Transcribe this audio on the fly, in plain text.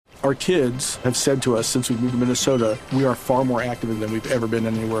Our kids have said to us since we moved to Minnesota, we are far more active than we've ever been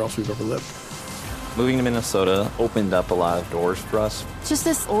anywhere else we've ever lived. Moving to Minnesota opened up a lot of doors for us. Just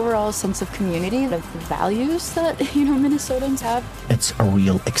this overall sense of community, of the values that, Minnesotans have. It's a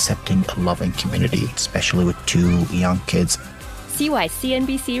real accepting, loving community, especially with 2 young kids. See why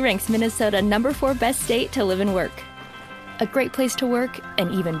CNBC ranks Minnesota number 4 best state to live and work. A great place to work,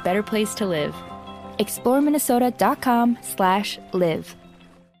 an even better place to live. ExploreMinnesota.com/live.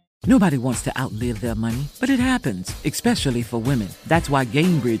 Nobody wants to outlive their money, but it happens, especially for women. That's why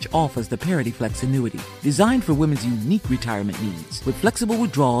Gainbridge offers the Parity Flex annuity, designed for women's unique retirement needs, with flexible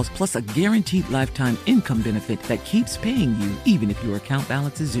withdrawals plus a guaranteed lifetime income benefit that keeps paying you even if your account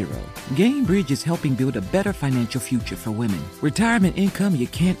balance is zero. Gainbridge is helping build a better financial future for women. Retirement income you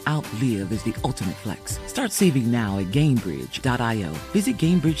can't outlive is the ultimate flex. Start saving now at Gainbridge.io. Visit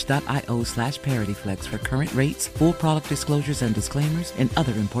Gainbridge.io/ParityFlex for current rates, full product disclosures and disclaimers, and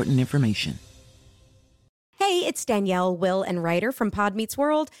other important information. Hey, it's Danielle, Will, and Ryder from Pod Meets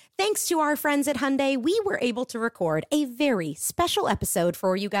World. Thanks to our friends at Hyundai, we were able to record a very special episode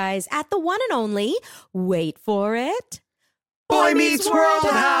for you guys at the one and only, wait for it, Boy Meets World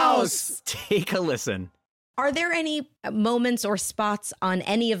House! Take a listen. Are there any moments or spots on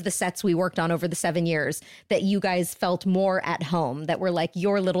any of the sets we worked on over the 7 years that you guys felt more at home, that were like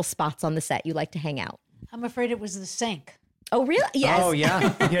your little spots on the set you like to hang out? I'm afraid it was the sink. Oh, really? Yes. Oh, yeah. You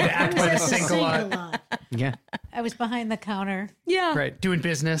had to act by the sink a lot. Yeah. I was behind the counter. Yeah. Right. Doing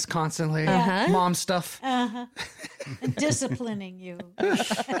business constantly. Uh-huh. Mom stuff. And disciplining you in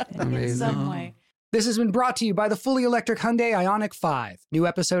some way. This has been brought to you by the fully electric Hyundai Ioniq 5. New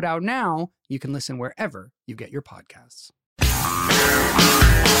episode out now. You can listen wherever you get your podcasts.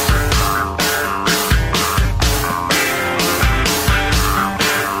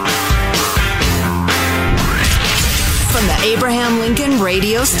 From the Abraham Lincoln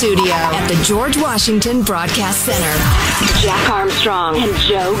Radio Studio at the George Washington Broadcast Center, Jack Armstrong and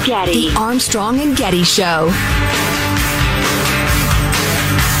Joe Getty. The Armstrong and Getty Show.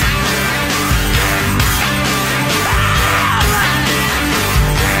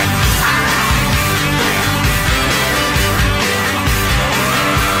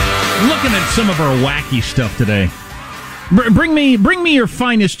 Looking at some of our wacky stuff today. Bring me your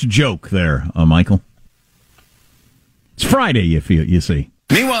finest joke there, Michael. It's Friday, you see.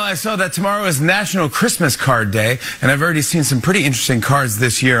 Meanwhile, I saw that tomorrow is National Christmas Card Day, and I've already seen some pretty interesting cards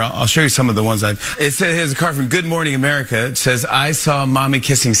this year. I'll show you some of the ones It says, here's a card from Good Morning America. It says, I saw Mommy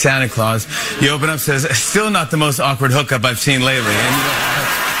kissing Santa Claus. You open up, it says, still not the most awkward hookup I've seen lately.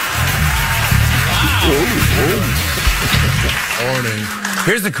 Morning.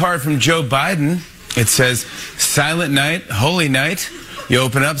 Here's a card from Joe Biden. It says, Silent Night, Holy Night. You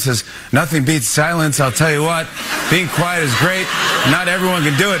open up, it says, nothing beats silence, I'll tell you what. Being quiet is great. Not everyone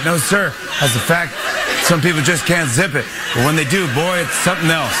can do it. No, sir. As a fact, some people just can't zip it. But when they do, boy, it's something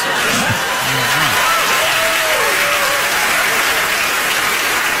else.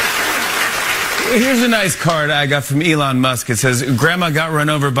 Here's a nice card I got from Elon Musk. It says, Grandma got run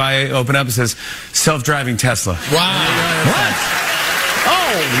over by, open up, it says, self-driving Tesla. Wow. What?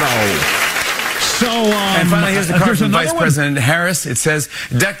 Oh, no. So, and finally, here's the card from Vice President Harris. It says,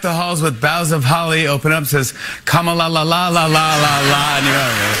 deck the halls with boughs of holly. Open up, says, Kamala la la la la la la.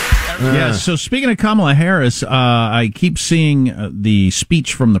 Yeah, so speaking of Kamala Harris, I keep seeing the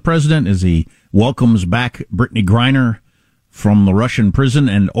speech from the president as he welcomes back Brittany Griner from the Russian prison,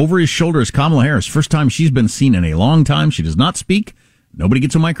 and over his shoulder is Kamala Harris. First time she's been seen in a long time. She does not speak. Nobody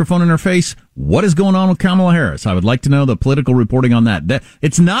gets a microphone in her face. What is going on with Kamala Harris? I would like to know the political reporting on that.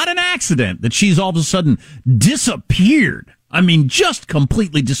 It's not an accident that she's all of a sudden disappeared. I mean, just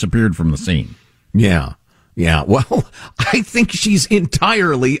completely disappeared from the scene. Yeah. Well, I think she's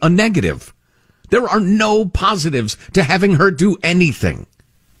entirely a negative. There are no positives to having her do anything.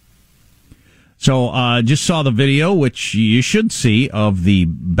 So, just saw the video, which you should see, of the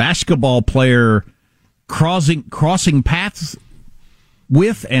basketball player crossing paths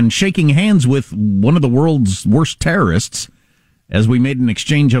with and shaking hands with one of the world's worst terrorists, as we made an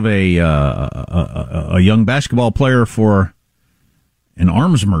exchange of a young basketball player for an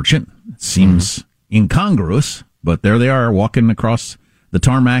arms merchant. It seems incongruous, but there they are walking across the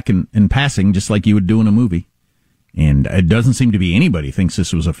tarmac and passing just like you would do in a movie. And it doesn't seem to be anybody thinks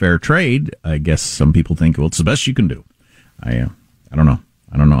this was a fair trade. I guess some people think, well, it's the best you can do. I don't know.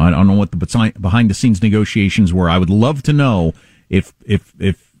 I don't know what the behind the scenes negotiations were. I would love to know if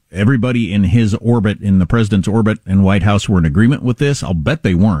everybody in his orbit, in the president's orbit in White House, were in agreement with this. I'll bet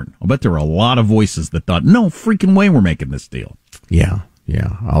they weren't. I'll bet there were a lot of voices that thought, no freaking way we're making this deal. Yeah.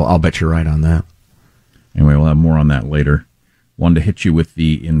 I'll bet you're right on that. Anyway, we'll have more on that later wanted to hit you with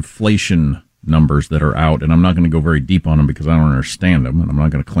the inflation numbers that are out, and I'm not going to go very deep on them because I don't understand them, and I'm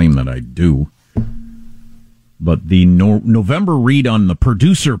not going to claim that I do. But the November read on the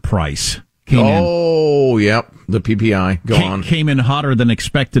producer price came in. Oh, yep, the PPI. Came in hotter than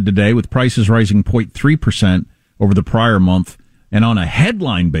expected today, with prices rising 0.3% over the prior month. And on a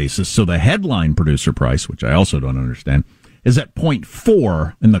headline basis, so the headline producer price, which I also don't understand, is at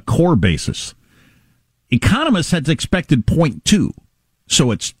 0.4 in the core basis. Economists had expected 0.2,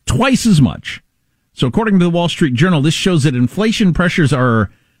 so it's twice as much. So according to the Wall Street Journal, this shows that inflation pressures are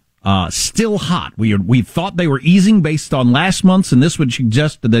still hot. We thought they were easing based on last month's, and this would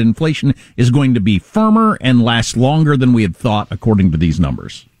suggest that inflation is going to be firmer and last longer than we had thought, according to these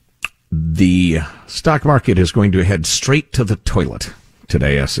numbers. The stock market is going to head straight to the toilet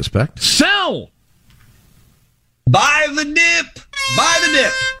today, I suspect. Sell! Buy the dip! Buy the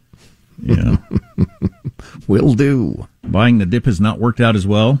dip! Yeah. Will do. Buying the dip has not worked out as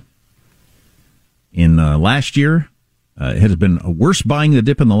well. In last year, it has been worse buying the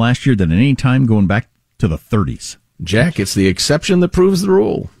dip in the last year than at any time going back to the 30s. Jack, it's the exception that proves the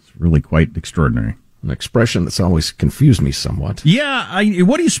rule. It's really quite extraordinary. An expression that's always confused me somewhat. Yeah,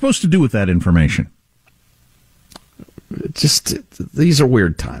 what are you supposed to do with that information? These are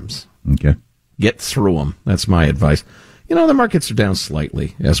weird times. Okay. Get through them. That's my advice. You know, the markets are down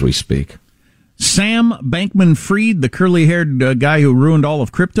slightly as we speak. Sam Bankman-Fried, the curly-haired guy who ruined all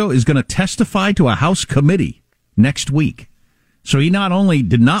of crypto, is going to testify to a House committee next week. So he not only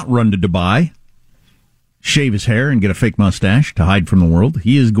did not run to Dubai, shave his hair, and get a fake mustache to hide from the world,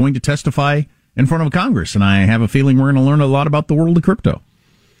 he is going to testify in front of Congress, and I have a feeling we're going to learn a lot about the world of crypto.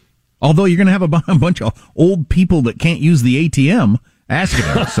 Although you're going to have a bunch of old people that can't use the ATM asking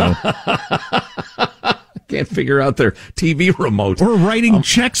us, so can't figure out their TV remote. Or writing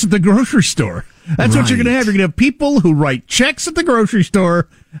checks at the grocery store. That's what you're going to have. You're going to have people who write checks at the grocery store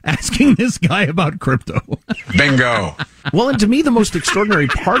asking this guy about crypto. Bingo. Well, and to me, the most extraordinary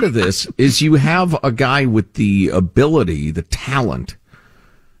part of this is you have a guy with the ability, the talent,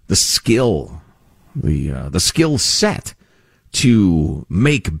 the skill, the skill set to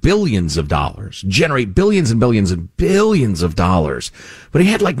make billions of dollars, generate billions and billions and billions of dollars. But he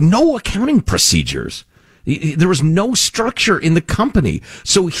had like no accounting procedures. There was no structure in the company.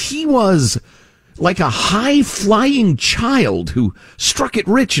 So he was like a high-flying child who struck it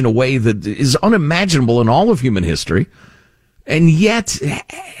rich in a way that is unimaginable in all of human history, and yet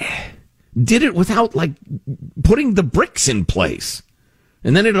did it without like putting the bricks in place.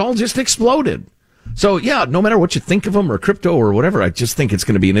 And then it all just exploded. So, yeah, no matter what you think of him or crypto or whatever, I just think it's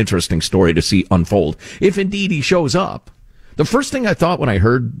going to be an interesting story to see unfold. If indeed he shows up. The first thing I thought when I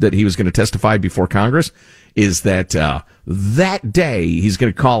heard that he was going to testify before Congress is that that day he's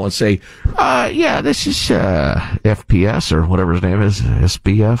going to call and say, yeah, this is FPS or whatever his name is,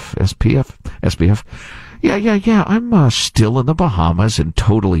 SPF. Yeah, I'm still in the Bahamas and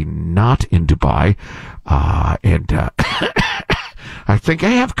totally not in Dubai. And I think I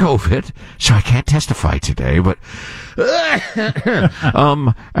have COVID, so I can't testify today, but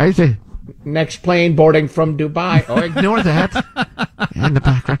I think next plane boarding from Dubai. Oh, ignore that in the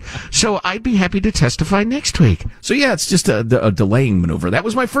background. So I'd be happy to testify next week. So yeah, it's just a delaying maneuver. That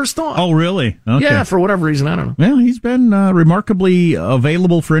was my first thought. Oh, really? Okay. Yeah, for whatever reason, I don't know. Well, he's been remarkably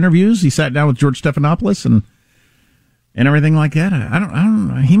available for interviews. He sat down with George Stephanopoulos and everything like that. I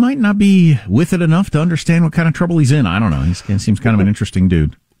don't. He might not be with it enough to understand what kind of trouble he's in. I don't know. He seems kind of an interesting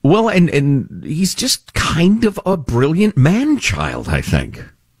dude. Well, and he's just kind of a brilliant man-child, I think.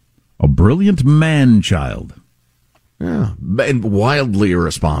 A brilliant man-child. Yeah, and wildly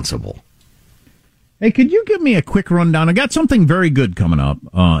irresponsible. Hey, could you give me a quick rundown? I got something very good coming up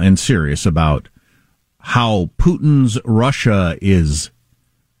and serious about how Putin's Russia is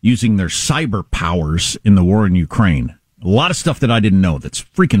using their cyber powers in the war in Ukraine. A lot of stuff that I didn't know that's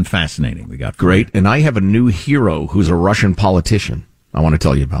freaking fascinating. We got great, and I have a new hero who's a Russian politician I want to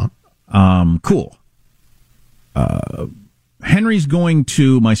tell you about. Cool. Henry's going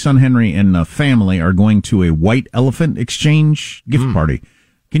to, my son Henry and family are going to a White Elephant Exchange gift party.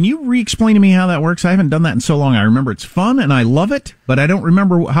 Can you re-explain to me how that works? I haven't done that in so long. I remember it's fun and I love it, but I don't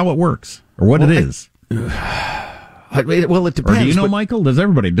remember how it works or what it is. Well, it depends. Or do you know, Michael? Does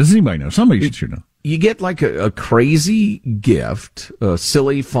anybody know? Somebody should know. You get like a crazy gift, a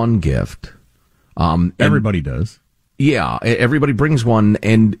silly, fun gift. Everybody does. Yeah, everybody brings one,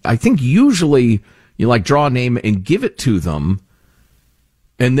 and I think usually you like draw a name and give it to them,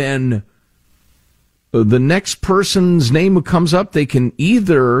 and then the next person's name who comes up, they can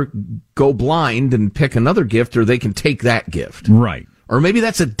either go blind and pick another gift, or they can take that gift. Right. Or maybe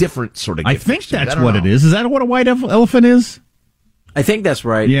that's a different sort of gift. I think that's what it is. Is that what a white elephant is? I think that's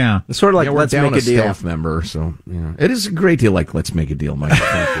right. Yeah. It's sort of like we're Let's down Make a Deal. Staff member, so yeah. It is a great deal like Let's Make a Deal, Mike.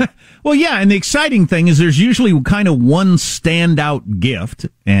 Thank you. Well, yeah, and the exciting thing is there's usually kind of one standout gift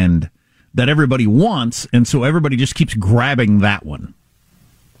and that everybody wants, and so everybody just keeps grabbing that one.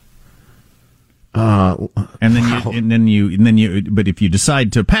 But if you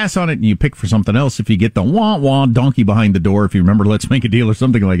decide to pass on it and you pick for something else, if you get the wah donkey behind the door, if you remember Let's Make a Deal or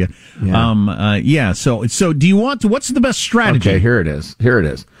something like it. Yeah. So do you want to, what's the best strategy? Okay, here it is.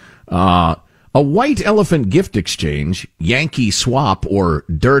 A white elephant gift exchange, Yankee swap, or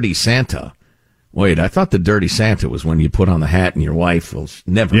dirty Santa. Wait, I thought the dirty Santa was when you put on the hat and your wife will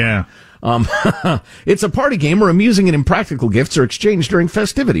never. Yeah. It's a party game where amusing and impractical gifts are exchanged during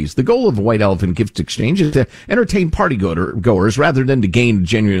festivities. The goal of the White Elephant Gift Exchange is to entertain party-goers rather than to gain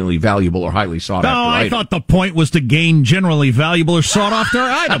genuinely valuable or highly sought-after items. I thought the point was to gain generally valuable or sought-after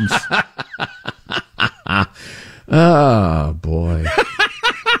items. Oh, boy.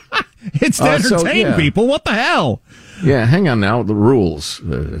 It's to entertain people. What the hell? Yeah, hang on now. The rules.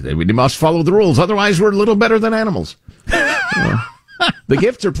 We must follow the rules. Otherwise, we're little better than animals. The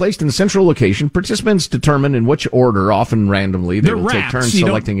gifts are placed in a central location. Participants determine in which order, often randomly. They will take turns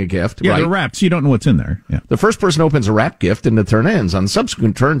selecting a gift. Yeah, they're wrapped, so you don't know what's in there. Yeah. The first person opens a wrapped gift and the turn ends. On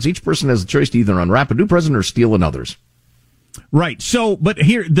subsequent turns, each person has the choice to either unwrap a new present or steal another's. Right. So, but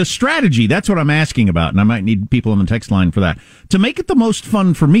here, the strategy, that's what I'm asking about, and I might need people on the text line for that. To make it the most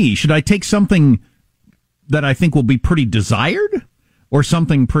fun for me, should I take something that I think will be pretty desired or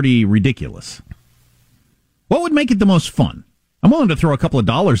something pretty ridiculous? What would make it the most fun? I'm willing to throw a couple of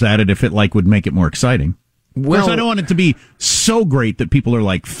dollars at it if it would make it more exciting. Well, I don't want it to be so great that people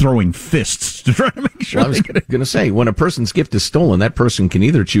are throwing fists to try to make sure. Well, I was going to say, when a person's gift is stolen, that person can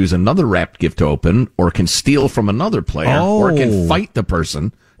either choose another wrapped gift to open, or can steal from another player, or can fight the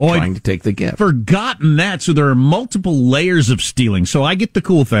person trying to take the gift. Forgotten that. So there are multiple layers of stealing. So I get the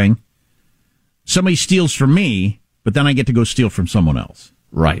cool thing. Somebody steals from me, but then I get to go steal from someone else.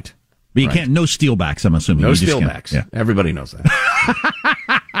 Right. But you can't, no steelbacks, I'm assuming. No steelbacks. Yeah. Everybody knows that.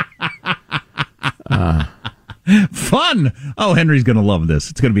 Fun! Oh, Henry's going to love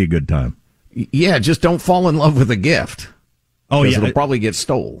this. It's going to be a good time. Yeah, just don't fall in love with a gift. Oh, yeah. It'll probably get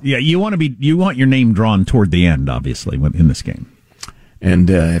stolen. Yeah, you want your name drawn toward the end, obviously, in this game. And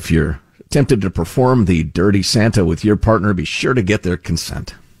if you're tempted to perform the dirty Santa with your partner, be sure to get their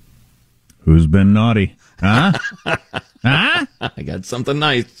consent. Who's been naughty? Huh? Huh? I got something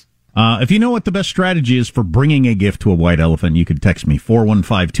nice. If you know what the best strategy is for bringing a gift to a white elephant, you could text me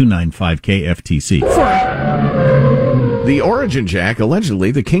 415-295-KFTC. The Origin Jack,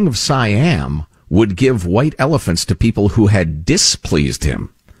 allegedly the king of Siam, would give white elephants to people who had displeased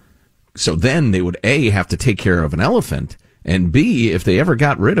him. So then they would A, have to take care of an elephant, and B, if they ever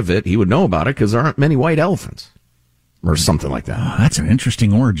got rid of it, he would know about it because there aren't many white elephants. Or something like that. Oh, that's an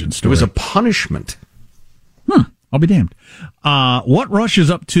interesting origin story. It was a punishment. I'll be damned. What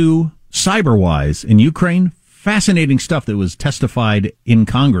Russia's up to cyber-wise in Ukraine? Fascinating stuff that was testified in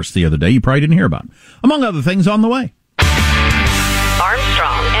Congress the other day. You probably didn't hear about. Among other things on the way.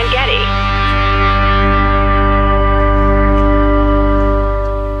 Armstrong and Getty.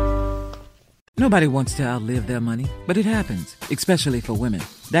 Nobody wants to outlive their money, but it happens, especially for women.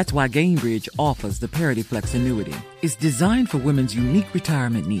 That's why Gainbridge offers the Parity Flex annuity. It's designed for women's unique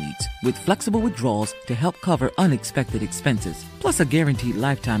retirement needs, with flexible withdrawals to help cover unexpected expenses, plus a guaranteed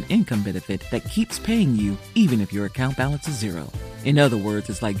lifetime income benefit that keeps paying you even if your account balance is zero. In other words,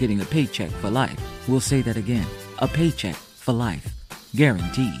 it's like getting a paycheck for life. We'll say that again. A paycheck for life.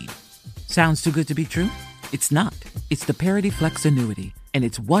 Guaranteed. Sounds too good to be true? It's not. It's the Parity Flex annuity. And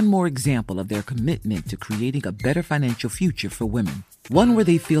it's one more example of their commitment to creating a better financial future for women. One where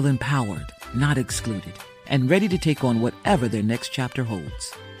they feel empowered, not excluded, and ready to take on whatever their next chapter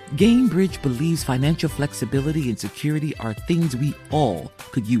holds. Gainbridge believes financial flexibility and security are things we all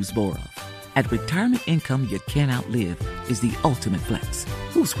could use more of. At retirement income you can't outlive is the ultimate flex.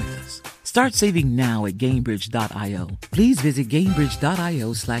 Who's with us? Start saving now at Gainbridge.io. Please visit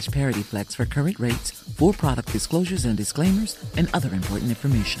Gainbridge.io/ParityFlex for current rates, full product disclosures and disclaimers, and other important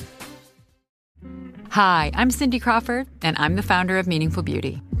information. Hi, I'm Cindy Crawford, and I'm the founder of Meaningful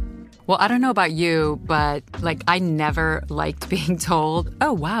Beauty. Well, I don't know about you, but I never liked being told,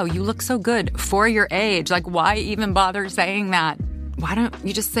 oh, wow, you look so good for your age. Why even bother saying that? Why don't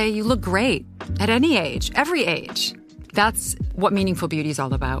you just say you look great at any age, every age? That's what Meaningful Beauty is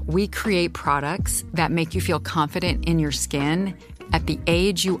all about. We create products that make you feel confident in your skin at the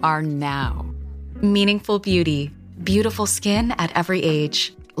age you are now. Meaningful Beauty. Beautiful skin at every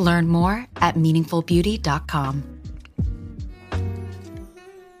age. Learn more at meaningfulbeauty.com.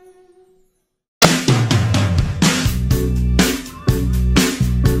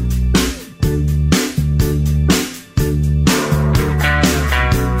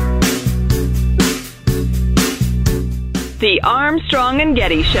 The Armstrong and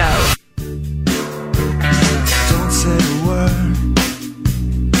Getty Show. Don't say a word.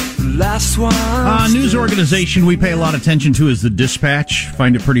 The last one. News organization we pay a lot of attention to is the Dispatch.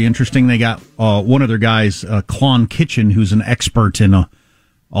 Find it pretty interesting. They got one of their guys, Klon Kitchen, who's an expert in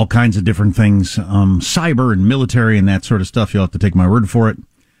all kinds of different things, cyber and military and that sort of stuff. You'll have to take my word for it.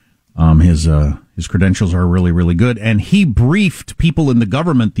 His credentials are really, really good. And he briefed people in the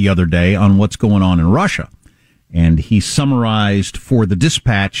government the other day on what's going on in Russia. And he summarized for the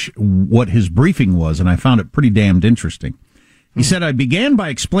Dispatch what his briefing was, and I found it pretty damned interesting. He said, I began by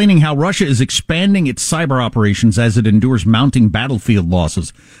explaining how Russia is expanding its cyber operations as it endures mounting battlefield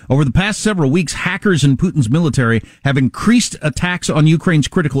losses. Over the past several weeks, hackers in Putin's military have increased attacks on Ukraine's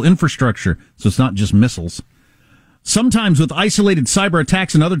critical infrastructure, so it's not just missiles. Sometimes with isolated cyber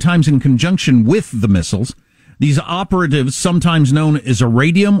attacks and other times in conjunction with the missiles. These operatives, sometimes known as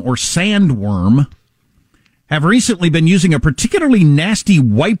Iridium or Sandworm, have recently been using a particularly nasty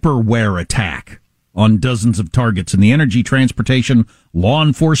wiperware attack on dozens of targets in the energy, transportation, law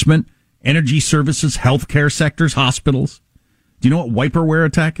enforcement, energy services, healthcare sectors, hospitals. Do you know what wiperware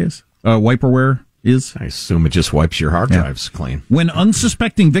attack is? Wiperware is? I assume it just wipes your hard drives clean. When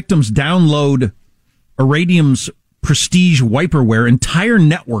unsuspecting victims download Iridium's prestige wiperware, entire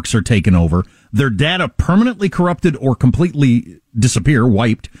networks are taken over, their data permanently corrupted or completely disappear,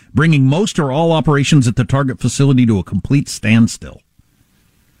 wiped, bringing most or all operations at the target facility to a complete standstill.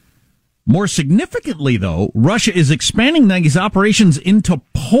 More significantly, though, Russia is expanding these operations into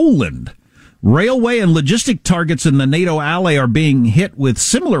Poland. Railway and logistic targets in the NATO ally are being hit with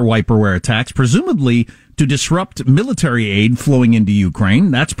similar wiperware attacks, presumably to disrupt military aid flowing into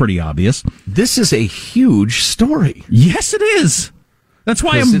Ukraine. That's pretty obvious. This is a huge story. Yes, it is. That's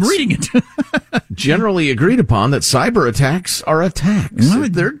why I'm reading it. Generally agreed upon that cyber attacks are attacks. Well,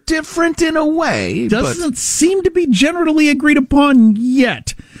 they're different in a way. Doesn't seem to be generally agreed upon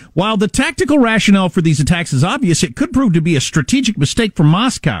yet. While the tactical rationale for these attacks is obvious, it could prove to be a strategic mistake from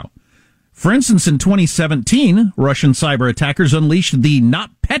Moscow. For instance, in 2017, Russian cyber attackers unleashed the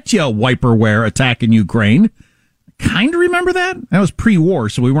NotPetya wiperware attack in Ukraine. Kind of remember that? That was pre-war,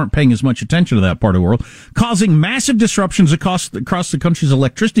 so we weren't paying as much attention to that part of the world, causing massive disruptions across the country's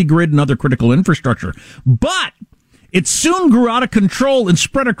electricity grid and other critical infrastructure. But it soon grew out of control and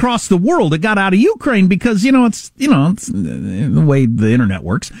spread across the world. It got out of Ukraine because, it's the way the internet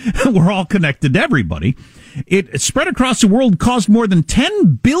works. We're all connected to everybody. It spread across the world, caused more than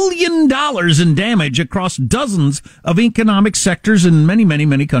 $10 billion in damage across dozens of economic sectors in many, many,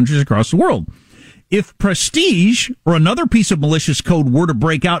 many countries across the world. If Prestige or another piece of malicious code were to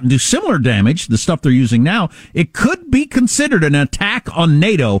break out and do similar damage, the stuff they're using now, it could be considered an attack on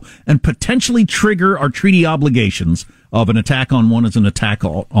NATO and potentially trigger our treaty obligations of an attack on one as an attack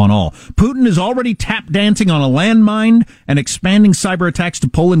on all. Putin is already tap dancing on a landmine, and expanding cyber attacks to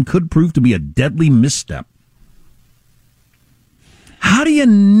Poland could prove to be a deadly misstep. How do you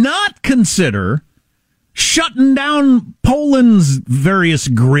not consider shutting down Poland's various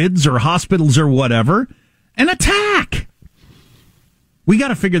grids or hospitals or whatever an attack? We got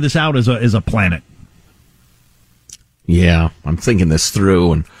to figure this out as a planet. Yeah, I'm thinking this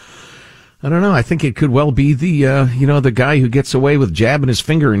through, and I don't know. I think it could well be the guy who gets away with jabbing his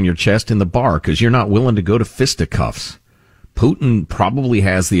finger in your chest in the bar because you're not willing to go to fisticuffs. Putin probably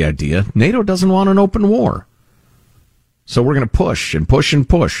has the idea. NATO doesn't want an open war. So we're going to push and push and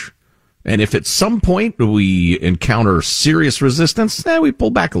push. And if at some point we encounter serious resistance, we pull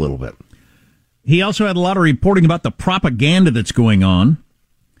back a little bit. He also had a lot of reporting about the propaganda that's going on,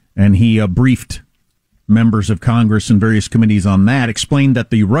 and he briefed members of Congress and various committees on that, explained that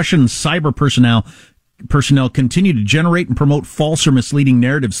the Russian cyber personnel continue to generate and promote false or misleading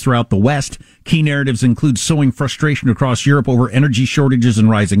narratives throughout the West. Key narratives include sowing frustration across Europe over energy shortages and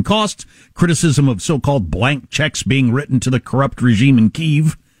rising costs, criticism of so-called blank checks being written to the corrupt regime in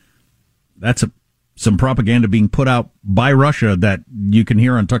Kyiv. That's some propaganda being put out by Russia that you can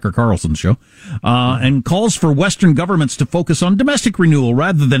hear on Tucker Carlson's show, and calls for Western governments to focus on domestic renewal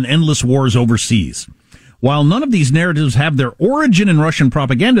rather than endless wars overseas. While none of these narratives have their origin in Russian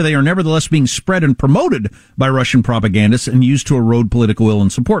propaganda, they are nevertheless being spread and promoted by Russian propagandists and used to erode political will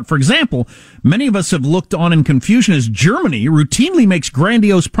and support. For example, many of us have looked on in confusion as Germany routinely makes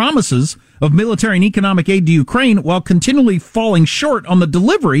grandiose promises of military and economic aid to Ukraine while continually falling short on the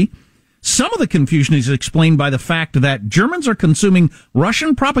delivery. Some of the confusion is explained by the fact that Germans are consuming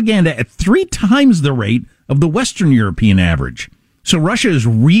Russian propaganda at 3 times the rate of the Western European average. So Russia is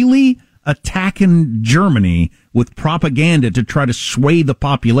really attacking Germany with propaganda to try to sway the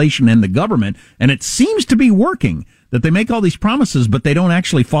population and the government, and it seems to be working, that they make all these promises, but they don't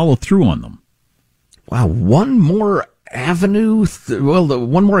actually follow through on them. Wow, one more avenue,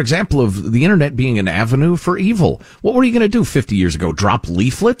 one more example of the internet being an avenue for evil. What were you going to do 50 years ago? Drop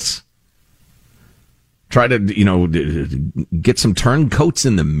leaflets? Try to, get some turncoats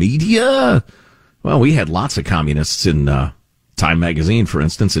in the media? Well, we had lots of communists in Time Magazine, for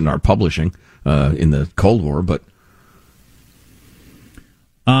instance, in our publishing in the Cold War, but...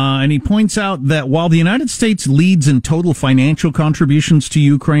 And he points out that while the United States leads in total financial contributions to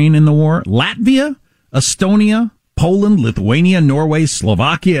Ukraine in the war, Latvia, Estonia, Poland, Lithuania, Norway,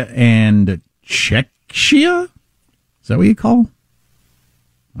 Slovakia, and Czechia? Is that what you call?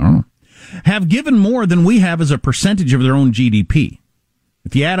 I don't know. Have given more than we have as a percentage of their own GDP.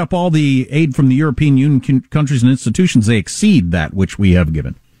 If you add up all the aid from the European Union countries and institutions, they exceed that which we have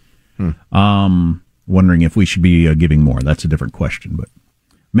given. Wondering if we should be giving more. That's a different question, but...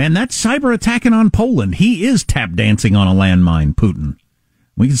 Man, that cyber attacking on Poland, he is tap dancing on a landmine, Putin.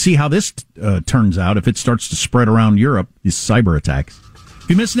 We can see how this turns out if it starts to spread around Europe, these cyber attacks. If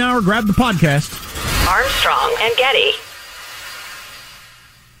you missed an hour, grab the podcast. Armstrong and Getty.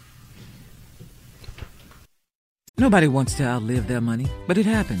 Nobody wants to outlive their money, but it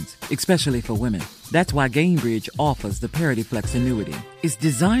happens, especially for women. That's why Gainbridge offers the Parity Flex annuity. It's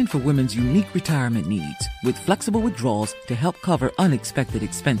designed for women's unique retirement needs, with flexible withdrawals to help cover unexpected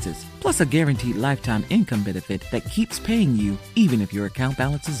expenses, plus a guaranteed lifetime income benefit that keeps paying you even if your account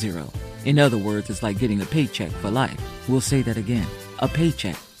balance is zero. In other words, it's like getting a paycheck for life. We'll say that again. A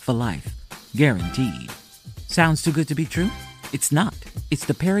paycheck for life. Guaranteed. Sounds too good to be true? It's not. It's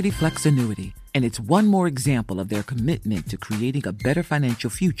the Parity Flex annuity. And it's one more example of their commitment to creating a better financial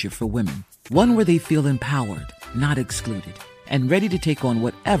future for women. One where they feel empowered, not excluded, and ready to take on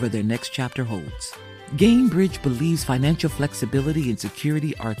whatever their next chapter holds. Gainbridge believes financial flexibility and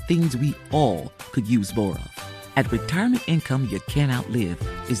security are things we all could use more of. At retirement income you can't outlive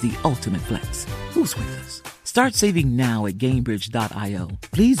is the ultimate flex. Who's with us? Start saving now at Gainbridge.io.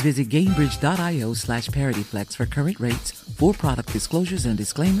 Please visit Gainbridge.io/ParityFlex for current rates, full product disclosures and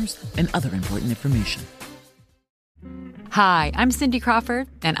disclaimers, and other important information. Hi, I'm Cindy Crawford,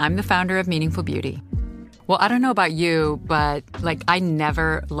 and I'm the founder of Meaningful Beauty. Well, I don't know about you, but I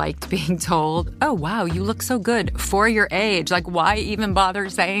never liked being told, oh, wow, you look so good for your age. Why even bother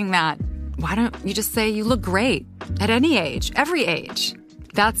saying that? Why don't you just say you look great at any age, every age?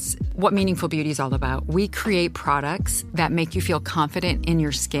 That's what Meaningful Beauty is all about. We create products that make you feel confident in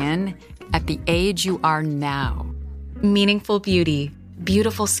your skin at the age you are now. Meaningful Beauty.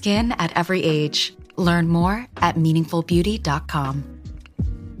 Beautiful skin at every age. Learn more at meaningfulbeauty.com.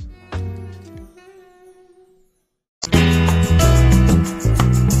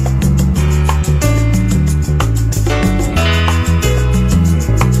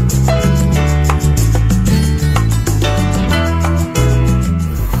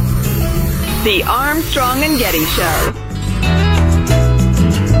 The Armstrong and Getty Show.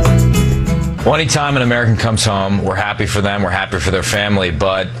 Well, anytime an American comes home, we're happy for them, we're happy for their family,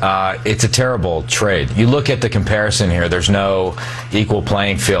 but it's a terrible trade. You look at the comparison here, there's no equal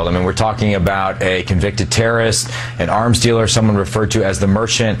playing field. I mean, we're talking about a convicted terrorist, an arms dealer, someone referred to as the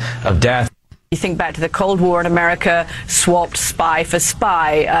merchant of death. You think back to the Cold War in America, swapped spy for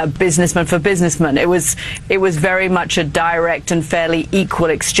spy, businessman for businessman. It was very much a direct and fairly equal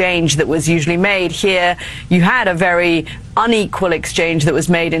exchange that was usually made. Here, you had a very unequal exchange that was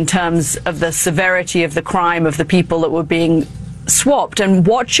made in terms of the severity of the crime of the people that were being swapped. And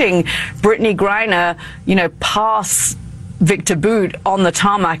watching Brittany Griner, pass Victor Bout on the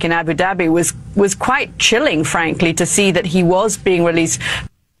tarmac in Abu Dhabi was quite chilling, frankly, to see that he was being released.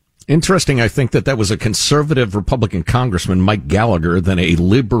 Interesting, I think that was a conservative Republican congressman, Mike Gallagher, than a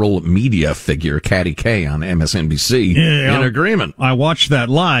liberal media figure, Katty Kay, on MSNBC, in agreement. I watched that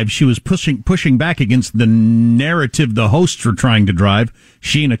live. She was pushing back against the narrative the hosts were trying to drive.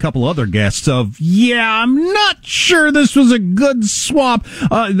 She and a couple other guests of, I'm not sure this was a good swap.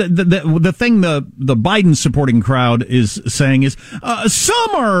 The thing the Biden supporting crowd is saying is,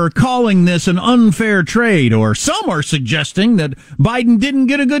 some are calling this an unfair trade, or some are suggesting that Biden didn't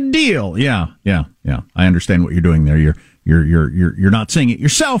get a good deal. Yeah. I understand what you're doing there. You're not saying it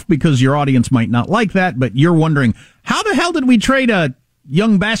yourself because your audience might not like that, but you're wondering, how the hell did we trade a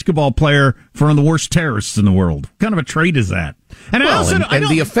young basketball player for one of the worst terrorists in the world? What kind of a trade is that? And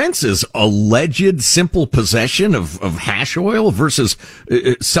the offense is alleged simple possession of hash oil versus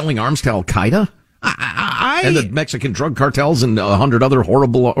selling arms to Al Qaeda and the Mexican drug cartels and 100 other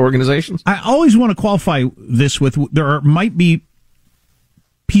horrible organizations. I always want to qualify this with might be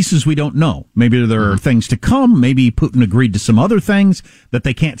pieces we don't know. Maybe there are things to come. Maybe Putin agreed to some other things that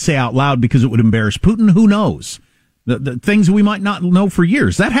they can't say out loud because it would embarrass Putin. Who knows? The things we might not know for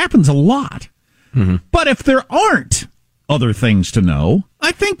years. That happens a lot. Mm-hmm. But if there aren't other things to know,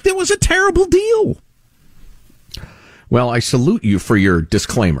 I think it was a terrible deal. Well, I salute you for your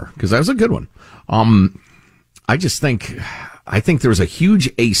disclaimer, because that was a good one. I think there's a huge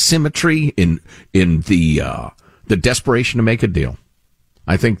asymmetry in the desperation to make a deal.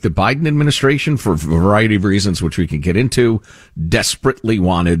 I think the Biden administration, for a variety of reasons, which we can get into, desperately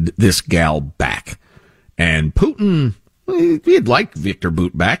wanted this gal back. And Putin, he'd like Victor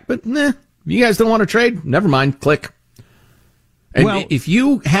Bout back, but you guys don't want to trade? Never mind, click. And if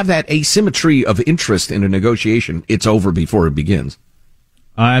you have that asymmetry of interest in a negotiation, it's over before it begins.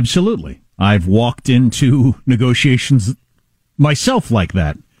 Absolutely. I've walked into negotiations myself like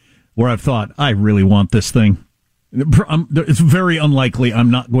that, where I've thought, I really want this thing. It's very unlikely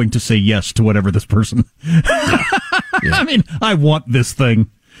I'm not going to say yes to whatever this person. Yeah. I mean, I want this thing.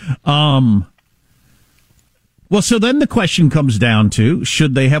 Well, so then the question comes down to,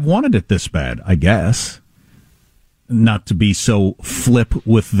 should they have wanted it this bad? I guess. Not to be so flip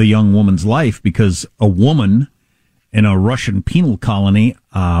with the young woman's life, because a woman in a Russian penal colony,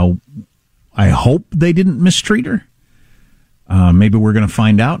 I hope they didn't mistreat her. Maybe we're going to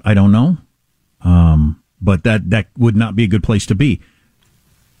find out. I don't know. But that would not be a good place to be.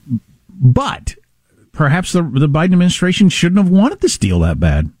 But perhaps the Biden administration shouldn't have wanted this deal that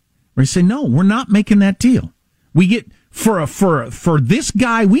bad. They say, no, we're not making that deal. We get for this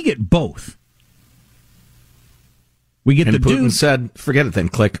guy, we get both. We get and the Putin dude said, forget it then,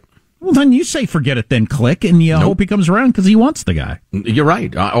 click. Well, then you say forget it then, click, and you hope he comes around because he wants the guy. You're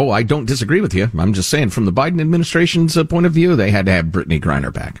right. I don't disagree with you. I'm just saying, from the Biden administration's point of view, they had to have Brittany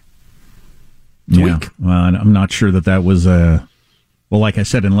Griner back. Weak. Well, I'm not sure that was well, like I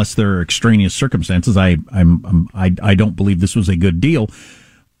said, unless there are extraneous circumstances, I don't believe this was a good deal.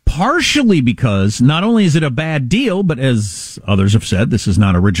 Partially because not only is it a bad deal, but as others have said, this is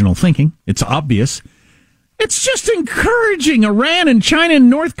not original thinking. It's obvious. It's just encouraging Iran and China and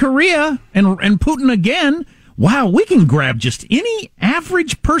North Korea and Putin again. Wow, we can grab just any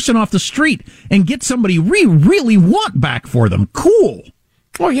average person off the street and get somebody we really want back for them. Cool.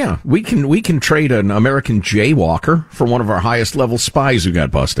 Oh yeah, we can trade an American jaywalker for one of our highest level spies who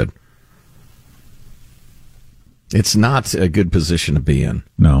got busted. It's not a good position to be in.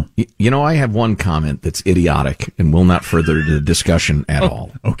 No. You know, I have one comment that's idiotic and will not further the discussion at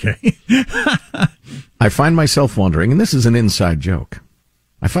all. Okay. I find myself wondering, and this is an inside joke,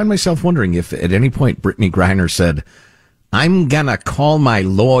 I find myself wondering if at any point Brittany Griner said, I'm gonna call my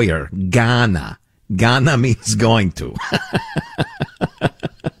lawyer Ghana. Ghana means going to.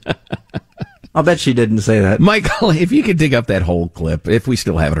 I'll bet she didn't say that. Michael, if you could dig up that whole clip, if we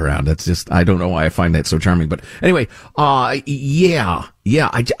still have it around, that's just, I don't know why I find that so charming. But anyway, I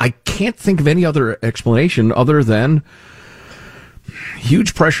can't think of any other explanation other than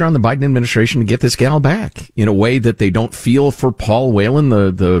huge pressure on the Biden administration to get this gal back in a way that they don't feel for Paul Whelan,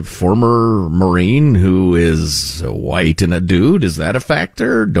 the former Marine who is white and a dude. Is that a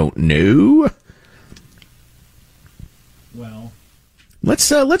factor? Don't know. Well,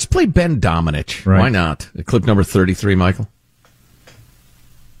 let's play Ben Domenech. Right. Why not? Clip number 33, Michael.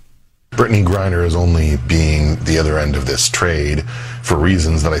 Brittany Griner is only being the other end of this trade for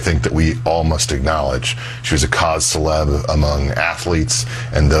reasons that I think that we all must acknowledge. She was a cause celeb among athletes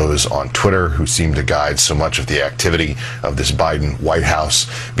and those on Twitter who seem to guide so much of the activity of this Biden White House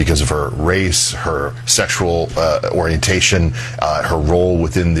because of her race, her sexual orientation, her role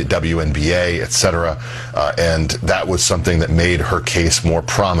within the WNBA, etc. And that was something that made her case more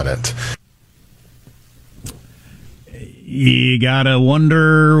prominent. You gotta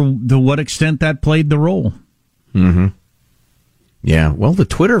wonder to what extent that played the role. Mm-hmm. Yeah, well, the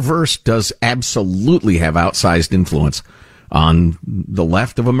Twitterverse does absolutely have outsized influence on the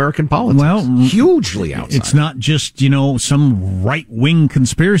left of American politics. Well, hugely outsized. It's not just, some right-wing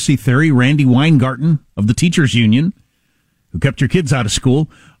conspiracy theory. Randy Weingarten of the Teachers Union, who kept your kids out of school,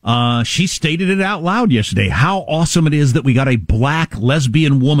 she stated it out loud yesterday, how awesome it is that we got a black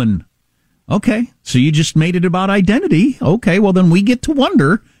lesbian woman. Okay, so you just made it about identity. Okay, well, then we get to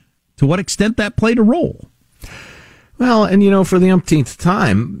wonder to what extent that played a role. Well, and for the umpteenth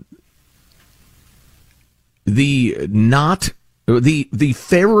time, the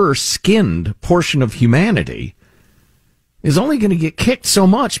fairer-skinned portion of humanity is only going to get kicked so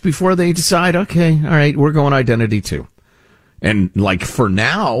much before they decide, okay, all right, we're going identity too. And for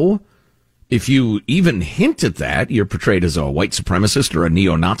now, if you even hint at that, you're portrayed as a white supremacist or a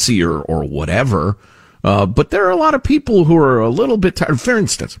neo-Nazi or whatever. But there are a lot of people who are a little bit tired. For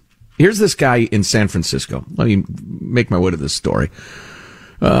instance, here's this guy in San Francisco. Let me make my way to this story.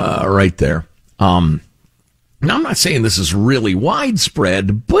 Right there. Now, I'm not saying this is really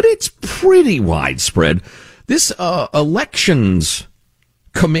widespread, but it's pretty widespread. This elections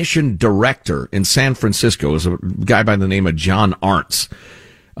commission director in San Francisco is a guy by the name of John Arntz.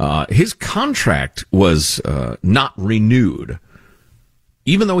 His contract was not renewed,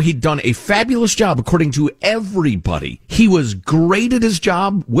 even though he'd done a fabulous job, according to everybody. He was great at his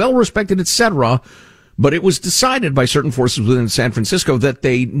job, well respected, etc. But it was decided by certain forces within San Francisco that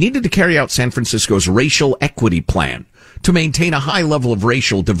they needed to carry out San Francisco's racial equity plan to maintain a high level of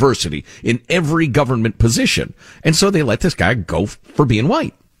racial diversity in every government position. And so they let this guy go for being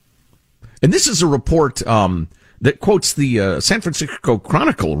white. And this is a report that quotes the San Francisco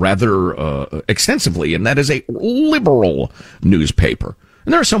Chronicle rather extensively, and that is a liberal newspaper.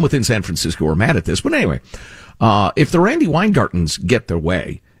 And there are some within San Francisco who are mad at this. But anyway, if the Randy Weingartens get their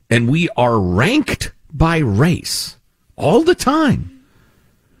way, and we are ranked by race all the time,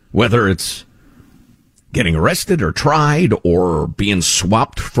 whether it's getting arrested or tried or being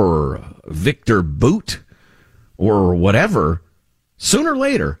swapped for Victor Boot or whatever, sooner or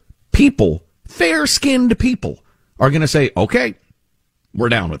later, people, fair-skinned people, are going to say, okay, we're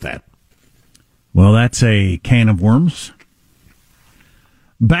down with that. Well, that's a can of worms.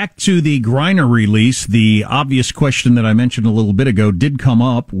 Back to the Griner release, the obvious question that I mentioned a little bit ago did come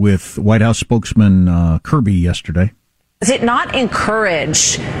up with White House spokesman Kirby yesterday. Does it not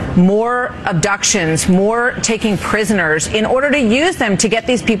encourage more abductions, more taking prisoners in order to use them to get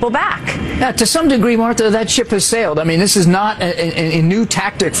these people back? Yeah, to some degree, Martha, that ship has sailed. I mean, this is not a new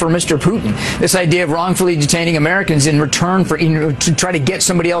tactic for Mr. Putin. This idea of wrongfully detaining Americans in return for to try to get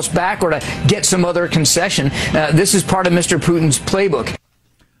somebody else back or to get some other concession. This is part of Mr. Putin's playbook.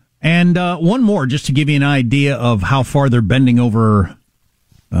 And one more, just to give you an idea of how far they're bending over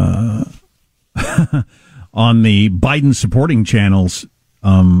on the Biden supporting channels.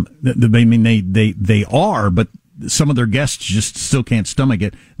 I mean, they are, but some of their guests just still can't stomach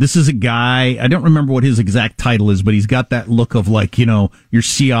it. This is a guy, I don't remember what his exact title is, but he's got that look of like, you know, your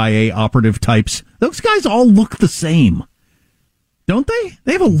CIA operative types. Those guys all look the same, don't they?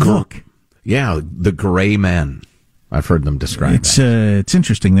 They have a look. Yeah, the gray men. I've heard them describe it's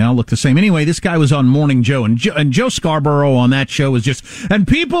interesting. They all look the same. Anyway, this guy was on Morning Joe, and Joe Scarborough on that show was just, and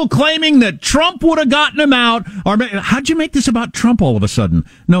people claiming that Trump would have gotten him out. How'd you make this about Trump all of a sudden?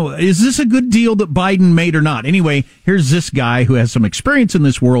 No, is this a good deal that Biden made or not? Anyway, here's this guy who has some experience in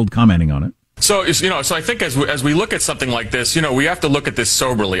this world commenting on it. So, you know, so I think as we look at something like this, you know, we have to look at this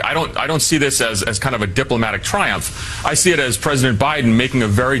soberly. I don't see this as kind of a diplomatic triumph. I see it as President Biden making a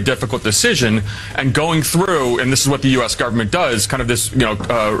very difficult decision and going through, and this is what the U.S. government does, kind of this,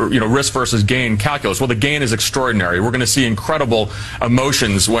 risk versus gain calculus. Well, the gain is extraordinary. We're going to see incredible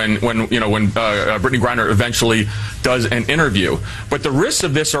emotions when Brittany Griner eventually does an interview. But the risks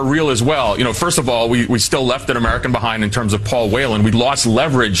of this are real as well. You know, first of all, we still left an American behind in terms of Paul Whelan. We lost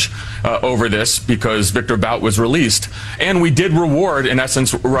leverage over this because Victor Bout was released, and we did reward, in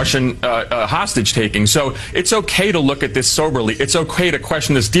essence, Russian hostage taking. So it's okay to look at this soberly. It's okay to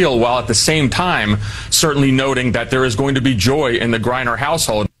question this deal, while at the same time certainly noting that there is going to be joy in the Griner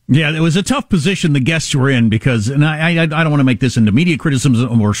household. Yeah, it was a tough position the guests were in because, and I don't want to make this into media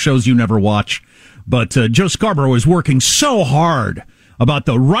criticism or shows you never watch, but Joe Scarborough is working so hard about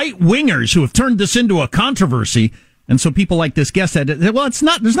the right-wingers who have turned this into a controversy. And so people like this guest said, well,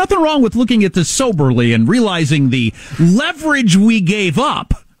 there's nothing wrong with looking at this soberly and realizing the leverage we gave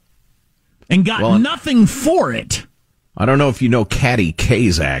up and got nothing for it. I don't know if you know Katty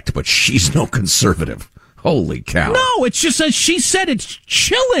Kazak, but she's no conservative. Holy cow. No, it's just as she said, it's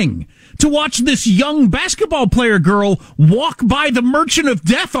chilling to watch this young basketball player girl walk by the Merchant of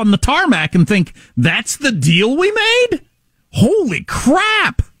Death on the tarmac and think, that's the deal we made? Holy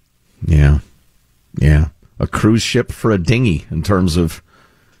crap. Yeah. A cruise ship for a dinghy in terms of,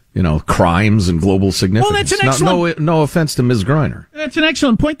 crimes and global significance. Well, that's an excellent... No offense to Ms. Griner. That's an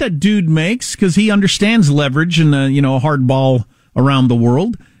excellent point that dude makes, because he understands leverage and, a hard ball around the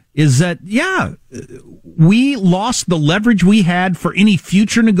world, is that, we lost the leverage we had for any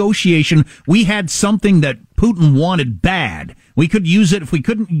future negotiation. We had something that Putin wanted bad. We could use it. If we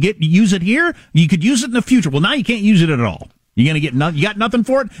couldn't use it here, you could use it in the future. Well, now you can't use it at all. You got nothing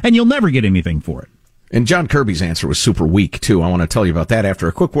for it, and you'll never get anything for it. And John Kirby's answer was super weak, too. I want to tell you about that after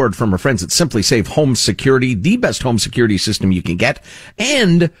a quick word from our friends at Simply Safe Home Security, the best home security system you can get.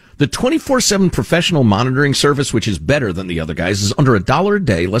 And the 24/7 professional monitoring service, which is better than the other guys, is under $1 a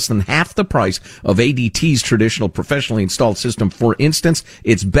day, less than half the price of ADT's traditional professionally installed system. For instance,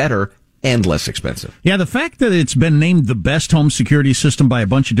 it's better and less expensive. Yeah, the fact that it's been named the best home security system by a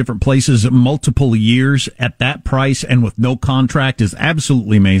bunch of different places multiple years at that price and with no contract is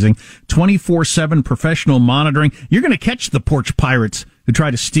absolutely amazing. 24/7 professional monitoring. You're going to catch the porch pirates who try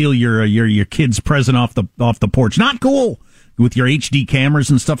to steal your kid's present off the porch. Not cool. With your HD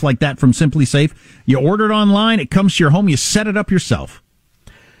cameras and stuff like that from Simply Safe. You order it online, it comes to your home, you set it up yourself.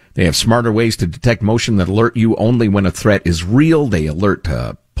 They have smarter ways to detect motion that alert you only when a threat is real. They alert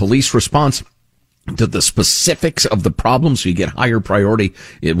police response to the specifics of the problem, so you get higher priority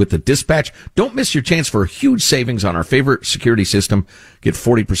with the dispatch. Don't miss your chance for huge savings on our favorite security system. Get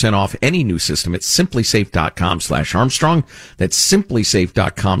 40% off any new system at simplysafe.com/Armstrong. That's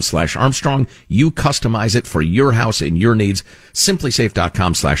simplysafe.com/Armstrong. You customize it for your house and your needs.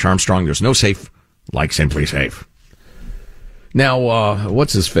 Simplysafe.com/Armstrong. There's no safe like Simply Safe. Now,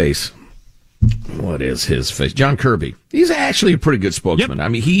 what's his face? What is his face? John Kirby. He's actually a pretty good spokesman. Yep. I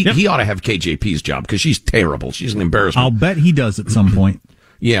mean, he ought to have KJP's job because she's terrible. She's an embarrassment. I'll bet he does at some point.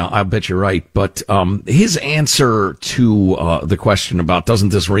 Yeah, I bet you're right. But his answer to the question about doesn't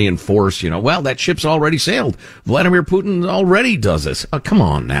this reinforce, well, that ship's already sailed. Vladimir Putin already does this. Come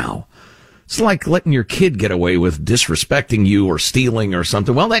on now. It's like letting your kid get away with disrespecting you or stealing or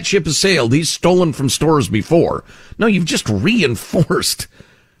something. Well, that ship has sailed. He's stolen from stores before. No, you've just reinforced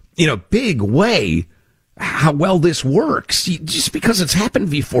in a big way how well this works. Just because it's happened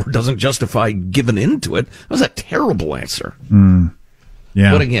before doesn't justify giving in to it. That was a terrible answer.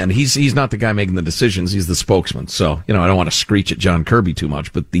 Yeah. But again, he's not the guy making the decisions. He's the spokesman. So, I don't want to screech at John Kirby too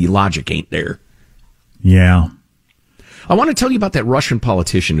much, but the logic ain't there. Yeah. I want to tell you about that Russian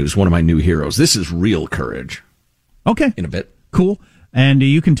politician who's one of my new heroes. This is real courage. Okay. In a bit. Cool. And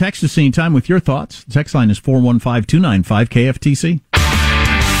you can text us anytime with your thoughts. The text line is 415-295-KFTC.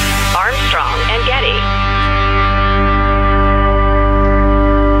 Armstrong and Getty.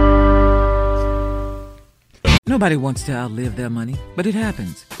 Nobody wants to outlive their money, but it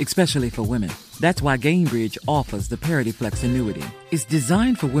happens, especially for women. That's why Gainbridge offers the Parity Flex annuity. It's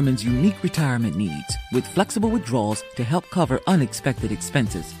designed for women's unique retirement needs, with flexible withdrawals to help cover unexpected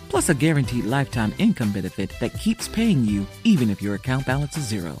expenses, plus a guaranteed lifetime income benefit that keeps paying you even if your account balance is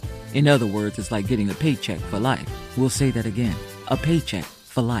zero. In other words, it's like getting a paycheck for life. We'll say that again. A paycheck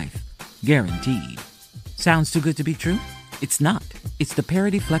for life. Guaranteed. Sounds too good to be true? It's not. It's the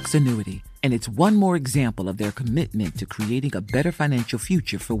Parity Flex annuity. And it's one more example of their commitment to creating a better financial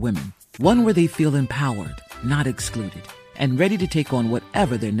future for women. One where they feel empowered, not excluded, and ready to take on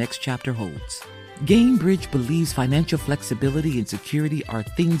whatever their next chapter holds. Gainbridge believes financial flexibility and security are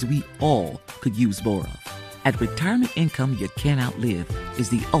things we all could use more of. At retirement income you can't outlive is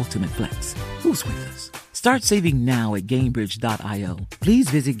the ultimate flex. Who's with us? Start saving now at Gainbridge.io.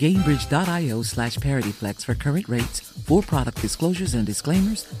 Please visit Gainbridge.io/ParityFlex for current rates, full product disclosures and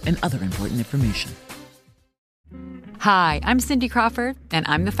disclaimers, and other important information. Hi, I'm Cindy Crawford, and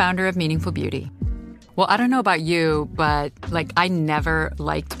I'm the founder of Meaningful Beauty. Well, I don't know about you, but I never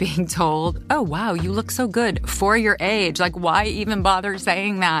liked being told, oh, wow, you look so good for your age. Why even bother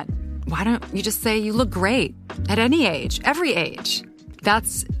saying that? Why don't you just say you look great at any age, every age?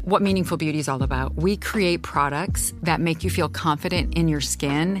 That's what Meaningful Beauty is all about. We create products that make you feel confident in your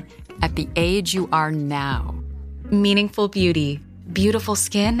skin at the age you are now. Meaningful Beauty. Beautiful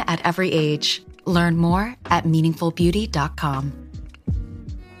skin at every age. Learn more at meaningfulbeauty.com.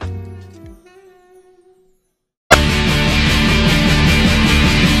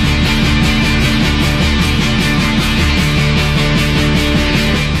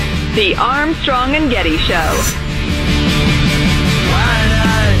 The Armstrong and Getty Show.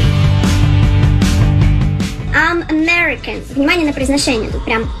 I'm American. Внимание на произношение. Тут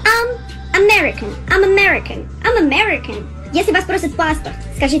прям I'm American. I'm American. I'm American. Если вас просят паспорт,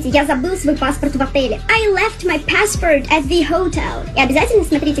 скажите, я забыл свой паспорт в отеле. I left my passport at the hotel. И обязательно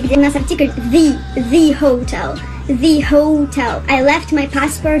смотрите, где у нас артикль the hotel. The hotel. I left my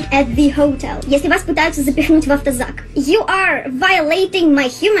passport at the hotel. Если вас пытаются запихнуть в автозак. You are violating my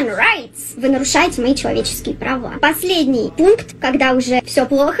human rights. Вы нарушаете мои человеческие права. Последний пункт, когда уже все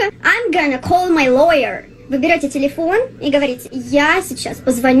плохо. I'm gonna call my lawyer. Вы берете телефон и говорите, я сейчас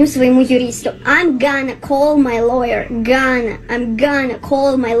позвоню своему юристу. I'm gonna call my lawyer. I'm gonna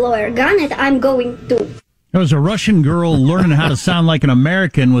call my lawyer. Gonna, это I'm going to. There was a Russian girl learning how to sound like an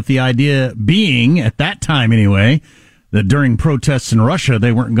American with the idea being, at that time anyway, that during protests in Russia,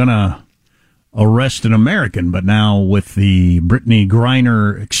 they weren't going to arrest an American. But now with the Brittany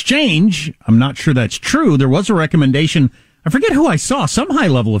Griner exchange, I'm not sure that's true. There was a recommendation. I forget who I saw. Some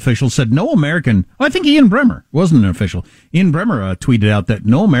high-level official said no American. Well, I think Ian Bremmer wasn't an official. Ian Bremmer tweeted out that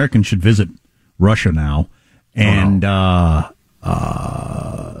no American should visit Russia now. And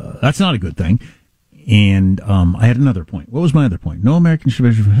That's not a good thing. And I had another point. What was my other point? No American should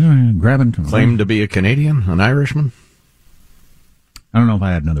be grabbing. Claimed to be a Canadian, an Irishman? I don't know if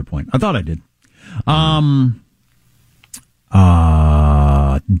I had another point. I thought I did.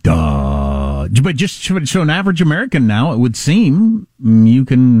 But just so an average American now, it would seem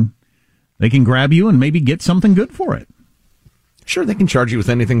they can grab you and maybe get something good for it. Sure, they can charge you with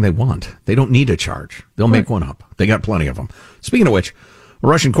anything they want. They don't need a charge. They'll make one up. They got plenty of them. Speaking of which, a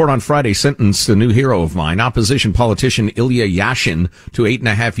Russian court on Friday sentenced a new hero of mine, opposition politician Ilya Yashin, to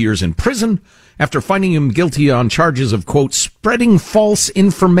 8.5 years in prison after finding him guilty on charges of, quote, spreading false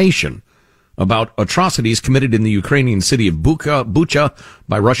information about atrocities committed in the Ukrainian city of Bucha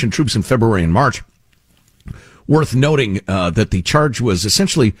by Russian troops in February and March. Worth noting that the charge was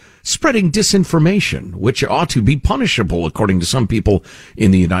essentially spreading disinformation, which ought to be punishable, according to some people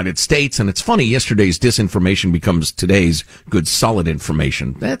in the United States. And it's funny, yesterday's disinformation becomes today's good, solid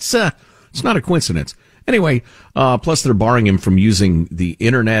information. That's it's not a coincidence. Anyway, plus they're barring him from using the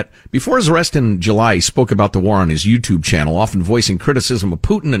internet. Before his arrest in July, he spoke about the war on his YouTube channel, often voicing criticism of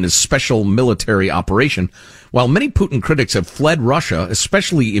Putin and his special military operation. While many Putin critics have fled Russia,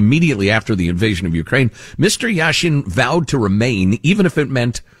 especially immediately after the invasion of Ukraine, Mr. Yashin vowed to remain, even if it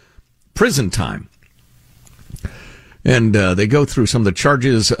meant prison time. And they go through some of the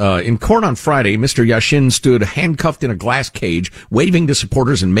charges. In court on Friday, Mr. Yashin stood handcuffed in a glass cage, waving to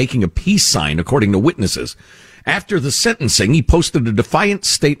supporters and making a peace sign, according to witnesses. After the sentencing, he posted a defiant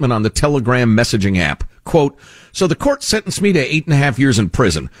statement on the Telegram messaging app. Quote, "So the court sentenced me to 8.5 years in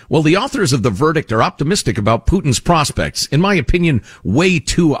prison. Well, the authors of the verdict are optimistic about Putin's prospects. In my opinion, way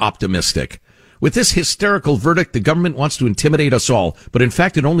too optimistic. With this hysterical verdict, the government wants to intimidate us all, but in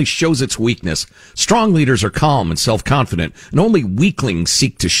fact it only shows its weakness. Strong leaders are calm and self-confident, and only weaklings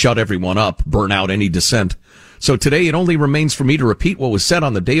seek to shut everyone up, burn out any dissent. So today it only remains for me to repeat what was said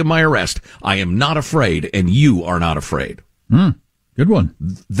on the day of my arrest. I am not afraid, and you are not afraid." Good one.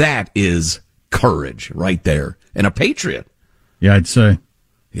 That is courage right there. And a patriot. Yeah, I'd say.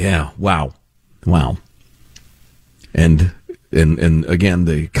 Yeah, wow. And again,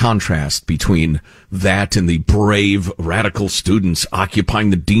 the contrast between that and the brave radical students occupying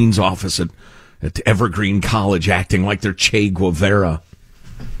the dean's office at Evergreen College, acting like they're Che Guevara.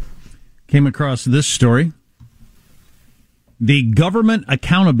 Came across this story. The Government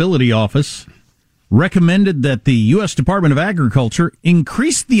Accountability Office recommended that the U.S. Department of Agriculture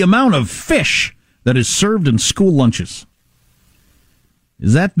increase the amount of fish that is served in school lunches.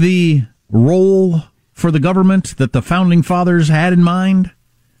 Is that the role for the government that the Founding Fathers had in mind?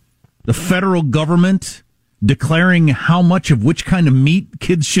 The federal government declaring how much of which kind of meat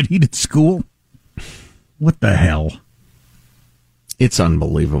kids should eat at school? What the hell? It's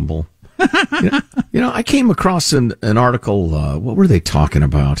unbelievable. I came across an article, what were they talking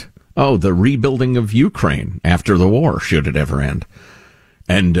about? Oh, the rebuilding of Ukraine after the war, should it ever end.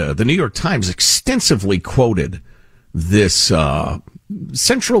 And the New York Times extensively quoted this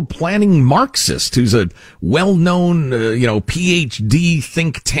central planning Marxist who's a well-known, PhD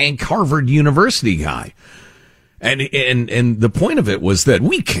think tank Harvard University guy. And the point of it was that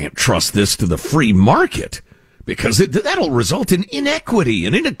we can't trust this to the free market because that'll result in inequity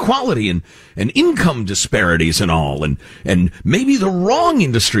and inequality and income disparities and all. And maybe the wrong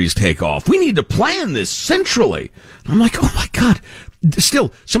industries take off. We need to plan this centrally. I'm like, oh my God.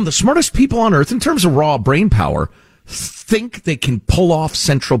 Still, some of the smartest people on earth in terms of raw brain power think they can pull off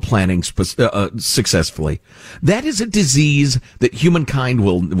central planning successfully. That is a disease that humankind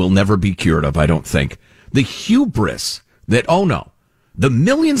will never be cured of, I don't think. The hubris that, oh no, the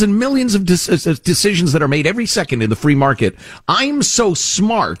millions and millions of decisions that are made every second in the free market, I'm so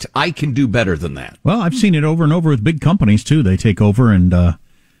smart, I can do better than that. Well, I've seen it over and over with big companies, too. They take over and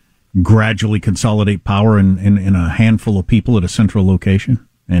gradually consolidate power in a handful of people at a central location.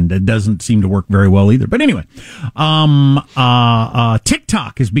 And it doesn't seem to work very well either. But anyway,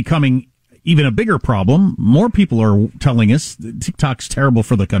 TikTok is becoming even a bigger problem. More people are telling us that TikTok's terrible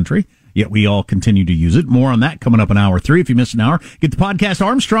for the country, yet we all continue to use it. More on that coming up in hour 3. If you missed an hour, get the podcast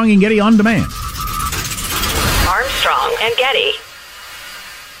Armstrong and Getty on demand. Armstrong and Getty.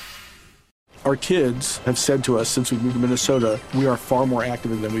 Our kids have said to us since we moved to Minnesota, we are far more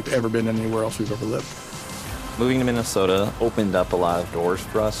active than we've ever been anywhere else we've ever lived. Moving to Minnesota opened up a lot of doors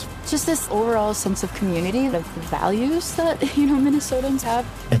for us. Just this overall sense of community, of the values that, Minnesotans have.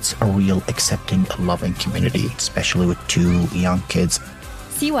 It's a real accepting, loving community, especially with 2 young kids.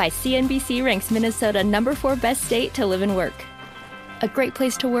 See why CNBC ranks Minnesota number 4 best state to live and work. A great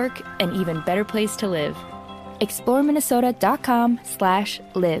place to work, an even better place to live.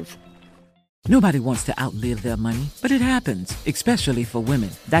 ExploreMinnesota.com/live. Nobody wants to outlive their money, but it happens, especially for women.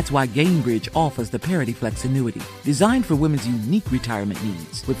 That's why Gainbridge offers the Parity Flex annuity, designed for women's unique retirement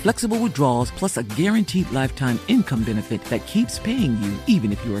needs, with flexible withdrawals plus a guaranteed lifetime income benefit that keeps paying you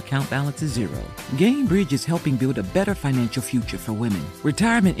even if your account balance is zero. Gainbridge is helping build a better financial future for women.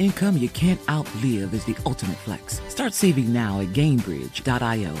 Retirement income you can't outlive is the ultimate flex. Start saving now at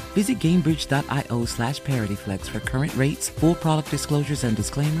Gainbridge.io. Visit Gainbridge.io/ParityFlex for current rates, full product disclosures and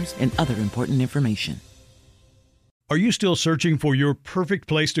disclaimers, and other important information. Are you still searching for your perfect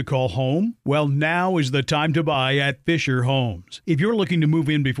place to call home? Well, now is the time to buy at Fisher Homes. If you're looking to move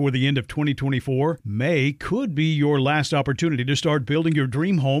in before the end of 2024, May could be your last opportunity to start building your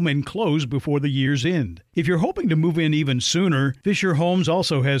dream home and close before the year's end. If you're hoping to move in even sooner, Fisher Homes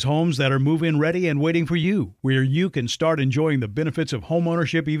also has homes that are move-in ready and waiting for you, where you can start enjoying the benefits of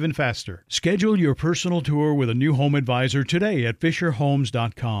homeownership even faster. Schedule your personal tour with a new home advisor today at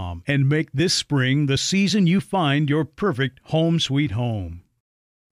FisherHomes.com and make this spring the season you find your perfect home sweet home.